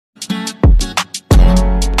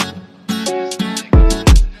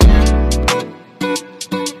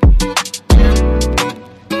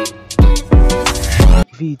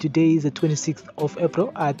MP. Today is the 26th of April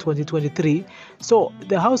 2023. So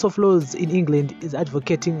the House of Lords in England is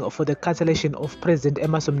advocating for the cancellation of President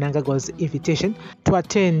Emmerson Mnangagwa's invitation to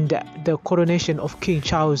attend the coronation of King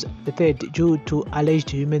Charles III due to alleged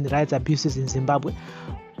human rights abuses in Zimbabwe.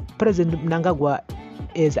 President Mnangagwa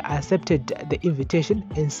has accepted the invitation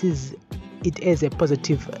and sees it as a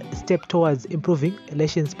positive step towards improving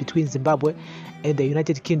relations between Zimbabwe and the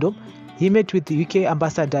United Kingdom. He met with the UK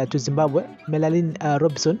ambassador to Zimbabwe, Melanie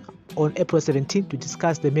Robson, on April 17 to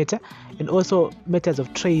discuss the matter and also matters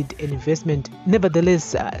of trade and investment.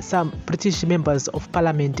 Nevertheless, some British members of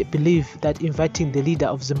parliament believe that inviting the leader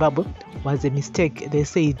of Zimbabwe was a mistake. They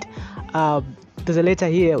said, there's a letter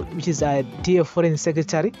here which is, Dear Foreign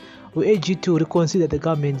Secretary, we urge you to reconsider the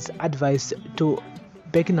government's advice to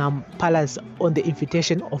Buckingham Palace on the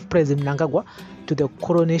invitation of President Mnangagwa to the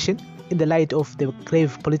coronation in the light of the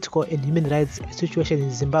grave political and human rights situation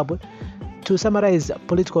in Zimbabwe. To summarize,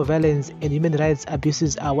 political violence and human rights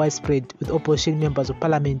abuses are widespread, with opposition members of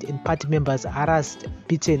parliament and party members harassed,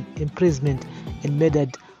 beaten, imprisoned, and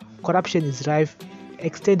murdered. Corruption is rife,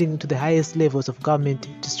 extending to the highest levels of government,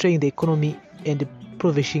 destroying the economy and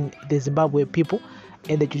impoverishing the Zimbabwe people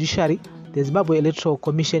and the judiciary. The Zimbabwe Electoral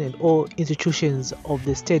Commission and all institutions of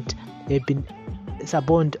the state have been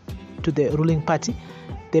suborned to the ruling party.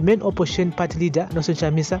 The main opposition party leader, Nelson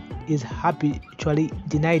Chamisa, is habitually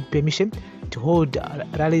denied permission to hold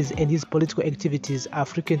rallies, and his political activities are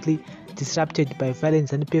frequently disrupted by violent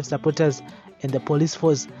ZANU-PF supporters and the police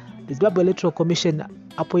force. The Zimbabwe Electoral Commission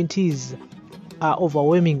appointees are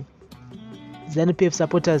overwhelming ZANU-PF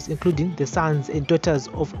supporters, including the sons and daughters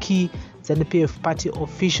of key ZANU-PF party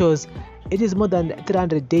officials. It is more than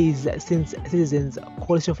 300 days since Citizens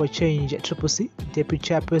Coalition for Change CCC Deputy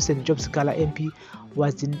Chairperson Job Sikala MP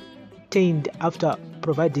was detained after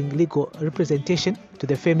providing legal representation to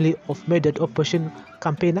the family of murdered opposition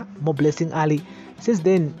campaigner Mo Blessing Ali. Since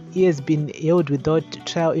then, he has been held without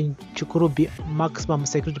trial in Chikurubi maximum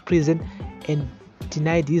security prison and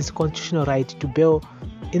denied his constitutional right to bail.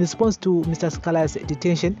 In response to Mr. Sikala's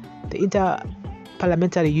detention, the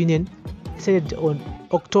Inter-Parliamentary Union said on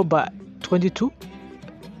October 22,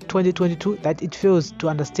 2022 that it fails to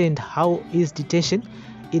understand how his detention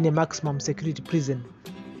in a maximum security prison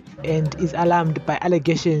and is alarmed by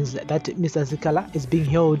allegations that Mr. Sikala is being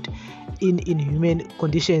held in inhumane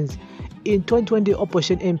conditions. In 2020,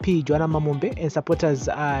 opposition MP Joanna Mamombe and supporters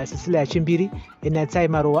Cecilia Chimbiri and Natsai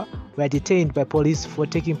Maroa were detained by police for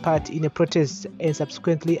taking part in a protest and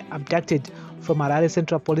subsequently abducted from Harare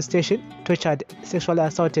Central Police Station, tortured, sexually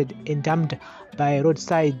assaulted, and dumped by a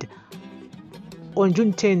roadside. On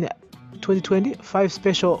June 10, 2020, 5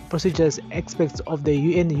 special procedures experts of the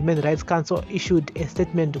UN Human Rights Council issued a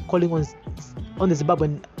statement calling on the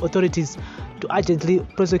Zimbabwean authorities to urgently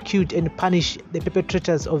prosecute and punish the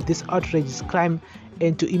perpetrators of this outrageous crime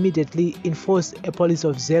and to immediately enforce a policy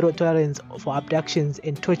of zero tolerance for abductions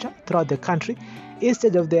and torture throughout the country.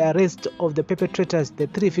 Instead of the arrest of the perpetrators, the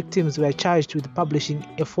 3 victims were charged with publishing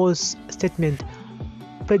a false statement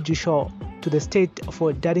prejudicial to the state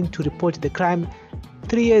for daring to report the crime.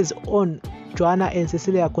 3 years on, Joanna and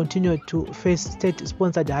Cecilia continued to face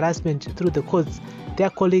state-sponsored harassment through the courts. Their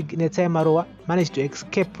colleague Natsai Maroa managed to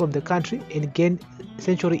escape from the country and gain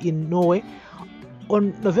sanctuary in Norway.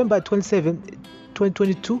 On November 27,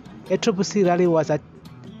 2022, a CCC rally was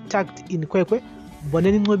attacked in Kwekwe.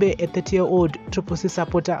 Boneni Ngobe, a 30-year-old CCC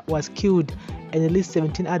supporter, was killed and at least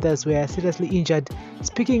 17 others were seriously injured.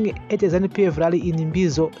 Speaking at a ZANU-PF rally in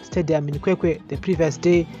Imbizo Stadium in Kwekwe the previous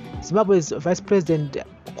day, Zimbabwe's Vice President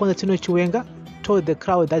Konstantino Chiwenga told the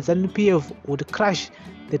crowd that ZANU-PF would crush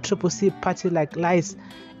the CCC party like lice.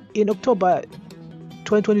 In October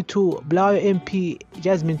 2022, Bulawayo MP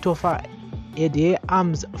Jasmine Tofa had her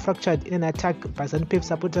arms fractured in an attack by ZANU-PF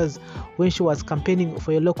supporters when she was campaigning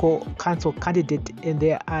for a local council candidate, and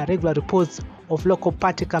there are regular reports of local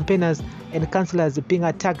party campaigners and councillors being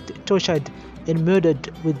attacked, tortured, and murdered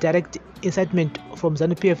with direct incitement from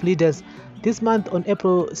ZANU-PF leaders. This month, on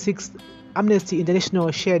April 6th, Amnesty International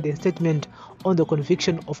shared a statement on the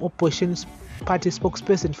conviction of opposition party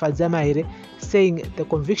spokesperson Fadzai Mahere, saying the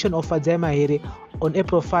conviction of Fadzai Mahere on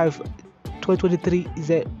April 5, 2023 is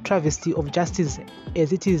a travesty of justice,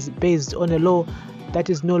 as it is based on a law that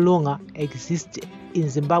is no longer exists in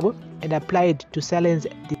Zimbabwe and applied to silence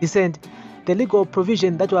dissent. The legal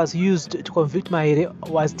provision that was used to convict Mahere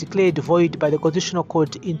was declared void by the Constitutional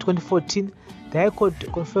Court in 2014. The High Court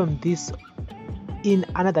confirmed this in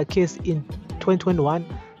another case in 2021.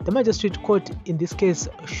 The Magistrate Court in this case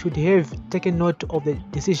should have taken note of the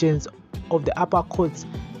decisions of the upper courts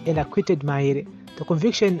and acquitted Mahere. The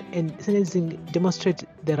conviction and sentencing demonstrate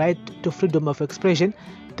the right to freedom of expression,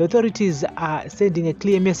 the authorities are sending a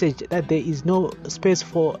clear message that there is no space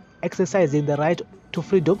for exercising the right to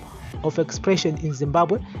freedom of expression in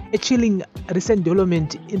Zimbabwe. A chilling recent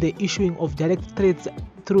development in the issuing of direct threats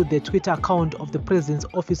through the Twitter account of the President's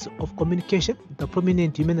Office of Communication. The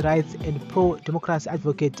prominent human rights and pro-democracy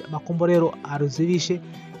advocate Makomborero Aruzivishe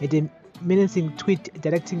had a menacing tweet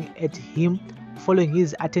directing at him following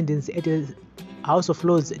his attendance at a House of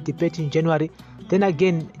Lords debate in January. Then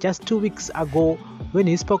again, just 2 weeks ago, when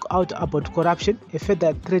he spoke out about corruption, a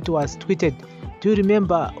further threat was tweeted. Do you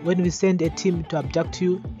remember when we sent a team to abduct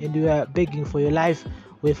you and we were begging for your life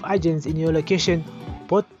with agents in your location?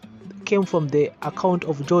 Both came from the account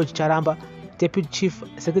of George Charamba, Deputy Chief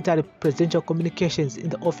Secretary Presidential Communications in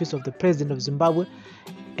the Office of the President of Zimbabwe.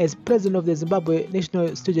 As President of the Zimbabwe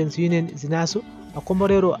National Students Union, ZINASU,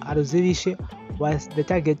 Makomborero Aruzivishe was the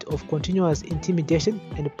target of continuous intimidation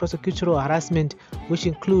and prosecutorial harassment, which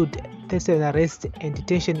include 37 arrests and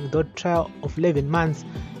detention without trial of 11 months.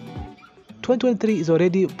 2023 is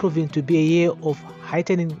already proving to be a year of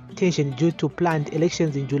heightening tension due to planned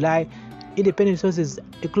elections in July. Independent sources,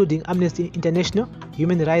 including Amnesty International,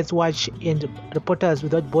 Human Rights Watch, and Reporters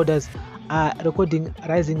Without Borders, are recording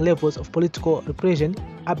rising levels of political repression,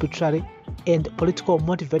 arbitrary and political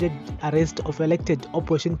motivated arrest of elected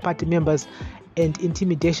opposition party members, and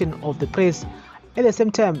intimidation of the press. At the same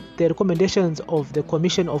time, the recommendations of the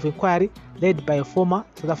Commission of Inquiry, led by former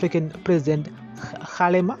South African President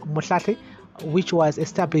Kgalema Motlanthe, which was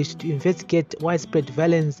established to investigate widespread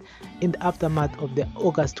violence in the aftermath of the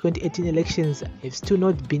August 2018 elections, have still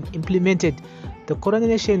not been implemented. The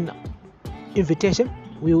coronation invitation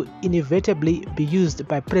will inevitably be used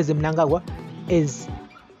by President Mnangagwa as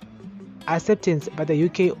acceptance by the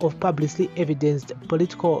UK of publicly evidenced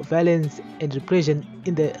political violence and repression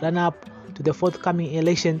in the run-up to the forthcoming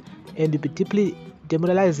election, and will be deeply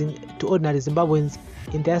demoralizing to ordinary Zimbabweans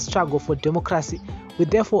in their struggle for democracy. We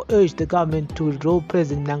therefore urge the government to withdraw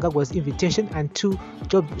President Mnangagwa's invitation until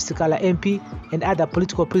Job Sikala MP and other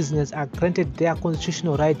political prisoners are granted their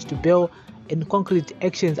constitutional right to bail and concrete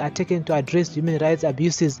actions are taken to address human rights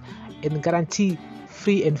abuses and guarantee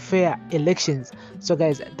free and fair elections. So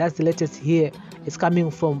guys, that's the latest here. It's coming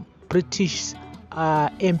from British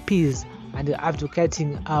MPs and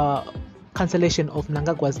advocating cancellation of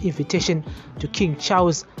Mnangagwa's invitation to King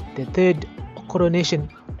Charles III coronation,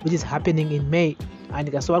 which is happening in May. And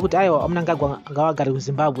kasowa kuti aiwa Mnangagwa ngawagari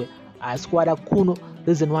kuZimbabwe asikwada kuno.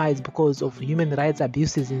 Reason why is because of human rights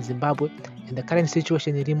abuses in Zimbabwe and the current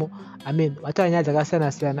situation irimo. I mean, wata nyaya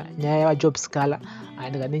dzakasiyana siyana, nyaya ya Job Sikala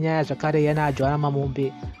and nyaya zvakare yana Joana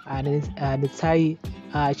Mamombe netsai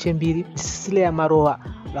Chembiri Sisileya Marowa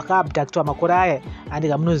vakaabductwa makore aya, and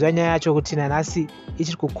munoziva nyaya yacho kuti nanhasi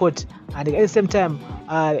ichiri kucourt. And at the same time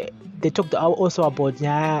they talked also about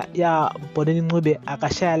nyaya yaBoneni Ncube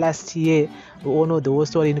akashaya last year. We all know the whole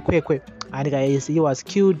story in Kwekwe, and he was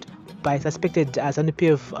killed by suspected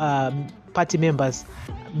ZANU-PF party members.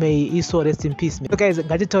 May he so rest in peace. So guys,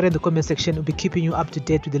 ngatitaure in the comment section. We'll be keeping you up to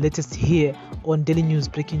date with the latest here on Daily News,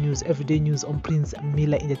 Breaking News, Everyday News on Prince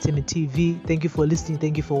Miller Entertainment TV. Thank you for listening.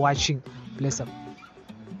 Thank you for watching. Bless up.